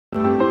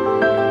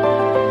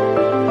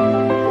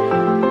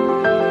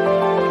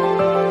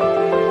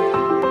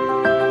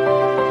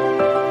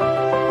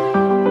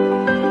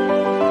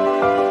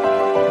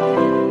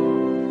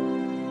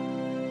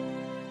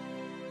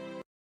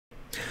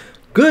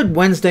Good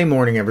Wednesday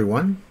morning,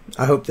 everyone.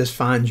 I hope this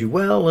finds you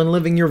well and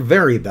living your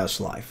very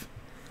best life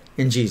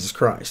in Jesus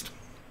Christ.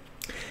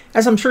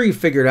 As I'm sure you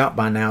figured out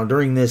by now,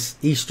 during this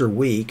Easter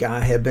week, I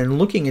have been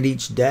looking at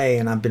each day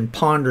and I've been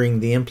pondering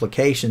the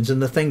implications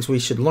and the things we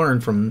should learn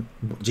from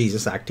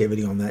Jesus'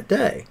 activity on that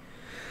day.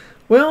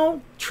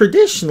 Well,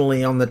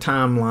 traditionally on the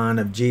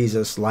timeline of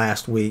Jesus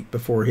last week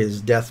before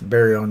his death,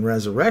 burial, and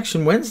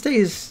resurrection, Wednesday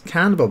is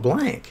kind of a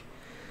blank.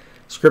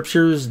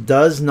 Scriptures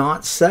does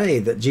not say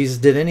that Jesus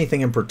did anything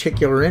in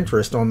particular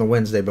interest on the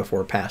Wednesday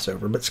before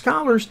Passover, but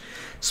scholars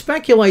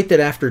speculate that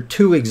after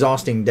 2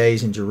 exhausting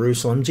days in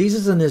Jerusalem,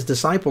 Jesus and his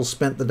disciples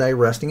spent the day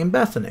resting in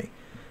Bethany,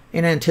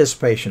 in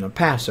anticipation of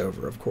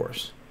Passover, of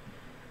course.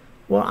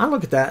 Well, I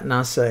look at that and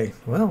I say,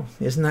 well,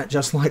 isn't that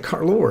just like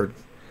our Lord?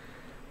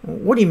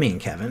 What do you mean,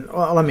 Kevin?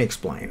 Well, let me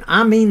explain.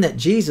 I mean that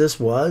Jesus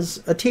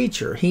was a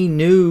teacher. He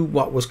knew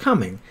what was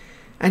coming.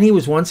 And he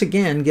was once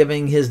again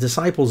giving his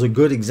disciples a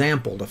good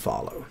example to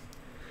follow.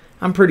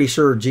 I'm pretty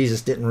sure Jesus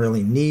didn't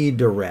really need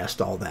to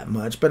rest all that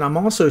much, but I'm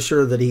also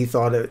sure that he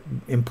thought it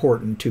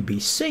important to be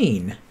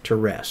seen to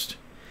rest.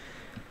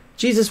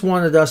 Jesus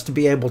wanted us to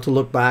be able to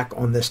look back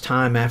on this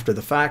time after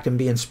the fact and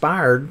be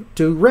inspired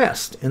to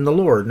rest in the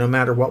Lord, no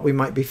matter what we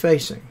might be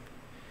facing.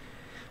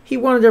 He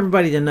wanted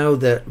everybody to know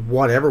that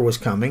whatever was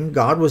coming,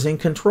 God was in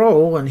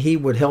control and he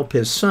would help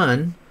his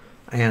son,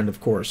 and of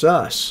course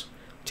us,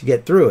 to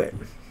get through it.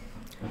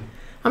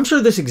 I'm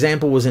sure this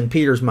example was in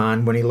Peter's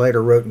mind when he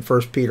later wrote in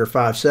 1 Peter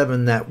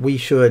 5:7 that we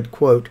should,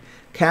 quote,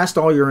 cast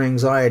all your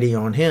anxiety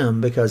on him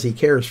because he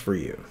cares for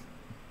you.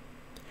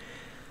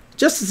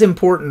 Just as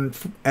important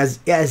as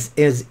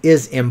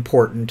is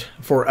important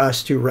for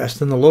us to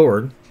rest in the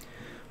Lord,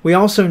 we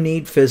also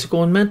need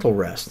physical and mental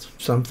rest,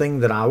 something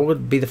that I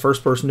would be the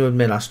first person to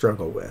admit I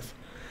struggle with.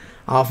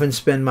 I often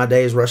spend my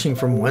days rushing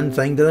from one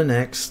thing to the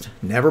next,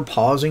 never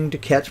pausing to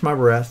catch my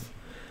breath.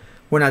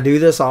 When I do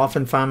this, I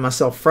often find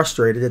myself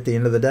frustrated at the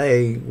end of the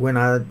day when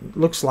it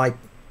looks like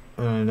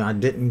I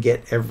didn't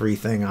get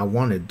everything I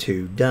wanted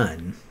to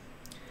done.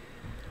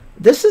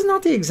 This is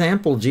not the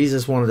example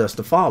Jesus wanted us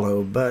to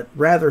follow, but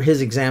rather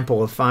his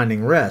example of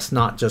finding rest,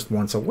 not just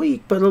once a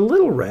week, but a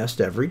little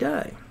rest every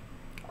day.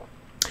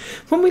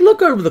 When we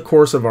look over the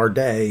course of our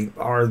day,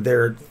 are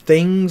there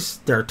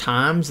times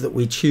that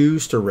we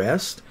choose to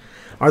rest?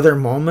 Are there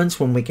moments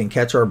when we can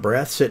catch our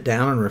breath, sit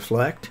down, and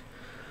reflect?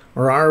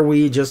 Or are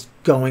we just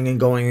going and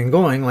going and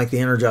going like the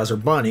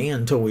Energizer Bunny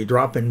until we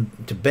drop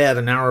into bed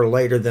an hour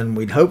later than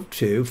we'd hoped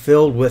to,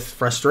 filled with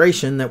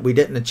frustration that we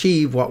didn't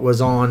achieve what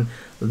was on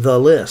the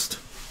list?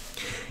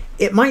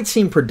 It might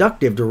seem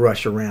productive to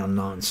rush around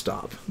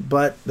nonstop,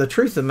 but the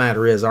truth of the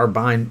matter is our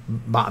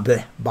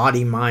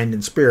body, mind,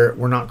 and spirit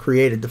were not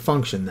created to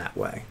function that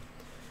way.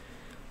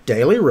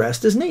 Daily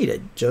rest is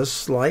needed,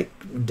 just like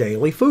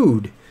daily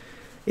food.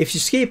 If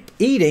you skip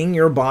eating,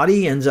 your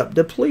body ends up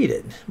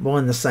depleted. Well,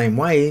 in the same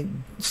way,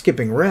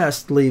 skipping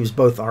rest leaves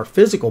both our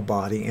physical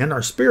body and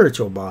our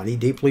spiritual body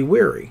deeply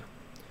weary.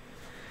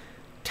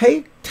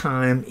 Take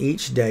time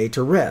each day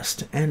to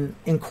rest and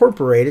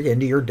incorporate it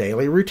into your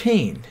daily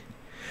routine.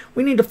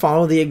 We need to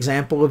follow the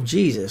example of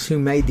Jesus, who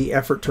made the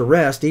effort to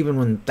rest even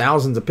when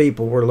thousands of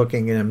people were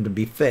looking at him to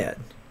be fed.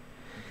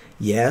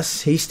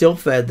 Yes, he still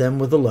fed them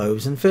with the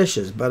loaves and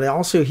fishes, but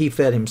also he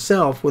fed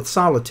himself with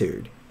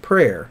solitude,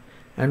 prayer,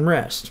 and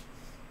rest.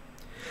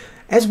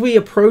 As we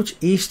approach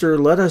Easter,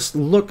 let us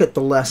look at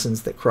the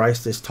lessons that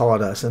Christ has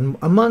taught us, and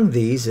among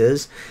these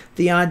is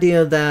the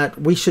idea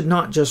that we should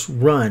not just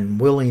run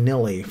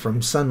willy-nilly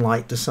from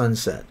sunlight to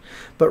sunset,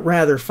 but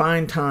rather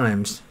find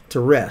times to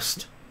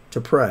rest,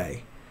 to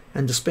pray,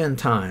 and to spend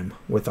time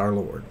with our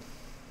Lord.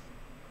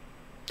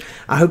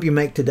 I hope you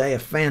make today a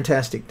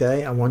fantastic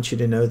day. I want you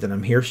to know that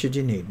I'm here should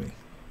you need me,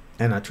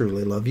 and I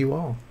truly love you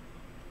all.